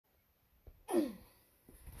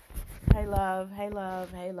Hey, love. Hey,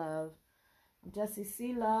 love. Hey, love. I'm Jessie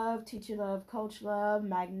C. Love, Teacher Love, Coach Love.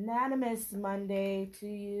 Magnanimous Monday to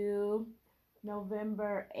you.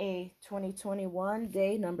 November 8th, 2021,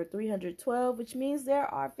 day number 312, which means there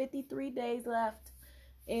are 53 days left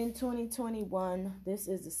in 2021. This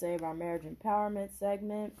is the Save Our Marriage Empowerment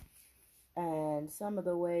segment. And some of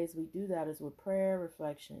the ways we do that is with prayer,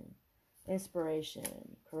 reflection, inspiration,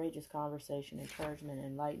 courageous conversation, encouragement,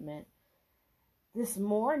 enlightenment. This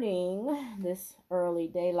morning, this early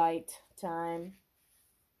daylight time,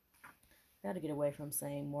 got to get away from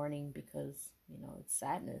saying morning because, it's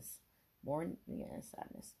sadness.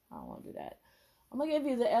 Sadness. I don't want to do that. I'm going to give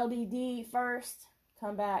you the LDD first.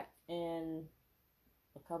 Come back in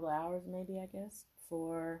a couple of hours, maybe, I guess,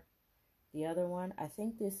 for the other one. I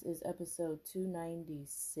think this is episode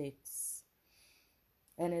 296.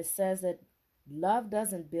 And it says that love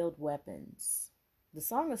doesn't build weapons. The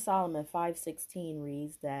Song of Solomon 5:16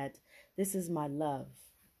 reads that this is my love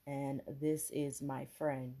and this is my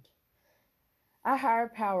friend. Our higher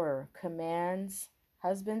power commands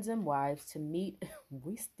husbands and wives to meet,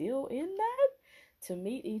 we still in that? To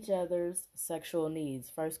meet each other's sexual needs.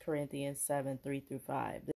 1 Corinthians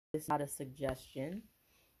 7:3-5. This is not a suggestion.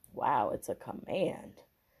 Wow, it's a command.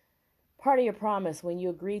 Part of your promise when you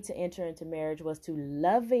agreed to enter into marriage was to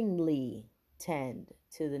lovingly tend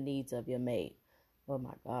to the needs of your mate. Oh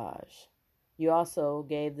my gosh. You also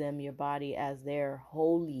gave them your body as their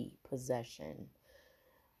holy possession.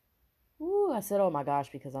 Ooh, I said, oh my gosh,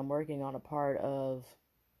 because I'm working on a part of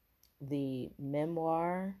the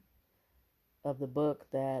memoir of the book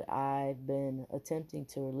that I've been attempting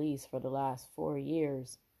to release for the last 4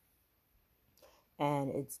 years. And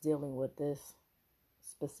it's dealing with this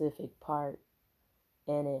specific part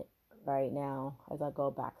in it right now as I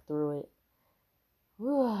go back through it.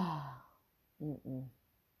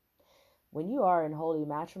 When you are in holy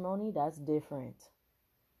matrimony, that's different.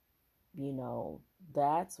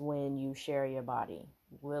 That's when you share your body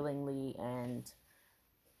willingly and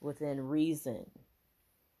within reason.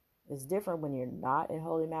 It's different when you're not in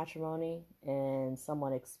holy matrimony and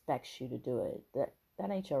someone expects you to do it.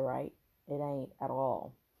 That ain't your right. It ain't at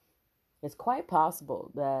all. It's quite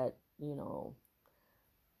possible that,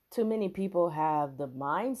 too many people have the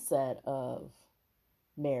mindset of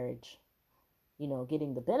marriage,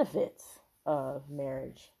 getting the benefits of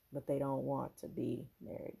marriage, but they don't want to be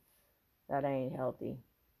married. That ain't healthy.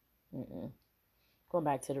 Going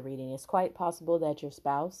back to the reading, it's quite possible that your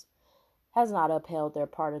spouse has not upheld their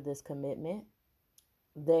part of this commitment.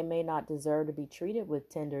 They may not deserve to be treated with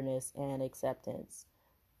tenderness and acceptance.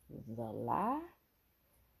 The lie?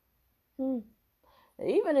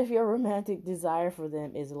 Even if your romantic desire for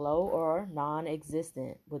them is low or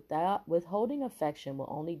non-existent, withholding affection will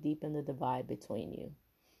only deepen the divide between you.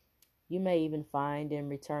 You may even find in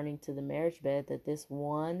returning to the marriage bed that this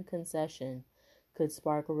one concession could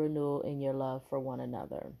spark a renewal in your love for one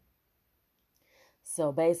another.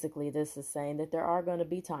 So basically, this is saying that there are going to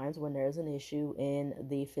be times when there's an issue in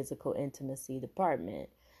the physical intimacy department.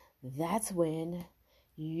 That's when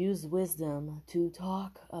you use wisdom to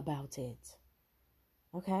talk about it.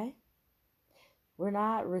 Okay? We're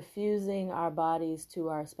not refusing our bodies to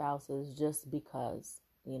our spouses just because,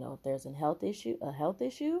 if there's a health issue,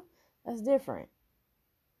 that's different.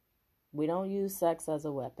 We don't use sex as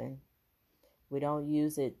a weapon. We don't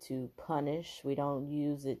use it to punish. We don't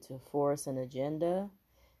use it to force an agenda.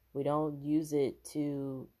 We don't use it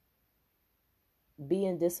to be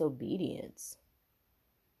in disobedience.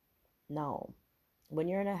 No. When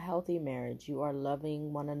you're in a healthy marriage, you are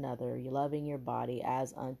loving one another. You're loving your body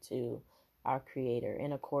as unto our Creator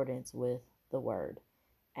in accordance with the Word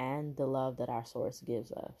and the love that our source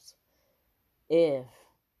gives us. If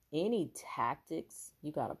any tactics,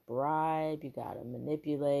 you got to bribe, you got to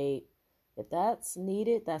manipulate, if that's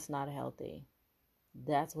needed, that's not healthy.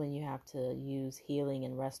 That's when you have to use healing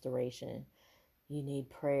and restoration. You need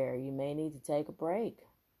prayer. You may need to take a break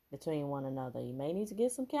between one another. You may need to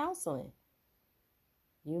get some counseling.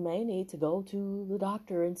 You may need to go to the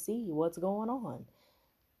doctor and see what's going on.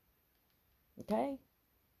 Okay?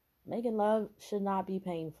 Making love should not be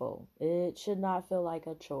painful. It should not feel like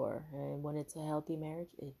a chore. And when it's a healthy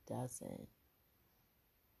marriage, it doesn't.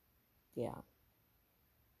 Yeah.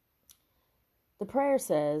 The prayer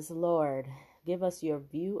says, Lord, give us your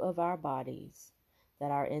view of our bodies,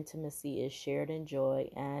 that our intimacy is shared in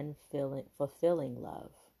joy and fulfilling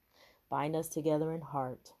love. Bind us together in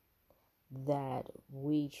heart, that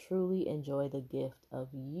we truly enjoy the gift of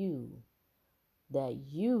you that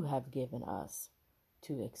you have given us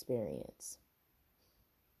to experience.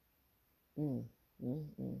 I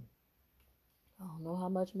don't know how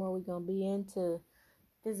much more we're going to be into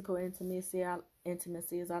physical intimacy,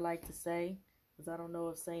 as I like to say, because I don't know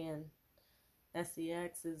if saying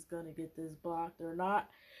sex is going to get this blocked or not.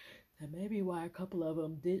 That may be why a couple of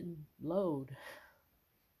them didn't load.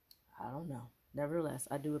 I don't know. Nevertheless,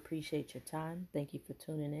 I do appreciate your time. Thank you for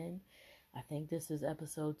tuning in. I think this is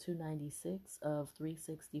episode 296 of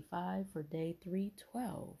 365 for day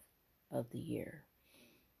 312 of the year.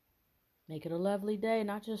 Make it a lovely day,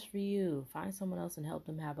 not just for you. Find someone else and help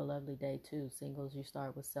them have a lovely day too. Singles, you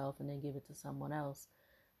start with self and then give it to someone else.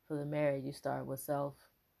 For the married, you start with self,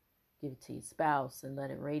 give it to your spouse, and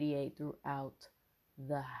let it radiate throughout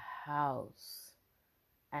the house.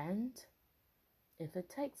 And if it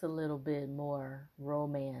takes a little bit more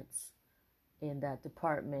romance in that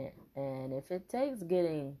department, and if it takes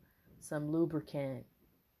getting some lubricant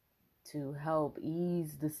to help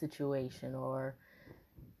ease the situation, or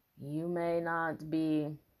you may not be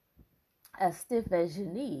as stiff as you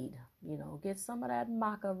need, get some of that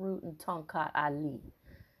maca root and tonkat ali.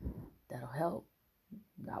 That'll help.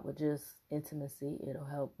 Not with just intimacy, it'll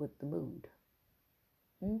help with the mood.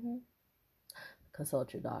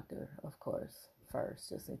 Consult your doctor, of course, first,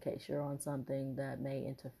 just in case you're on something that may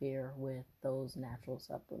interfere with those natural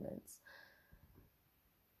supplements.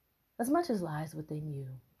 As much as lies within you,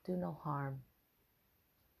 do no harm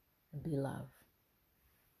and be love.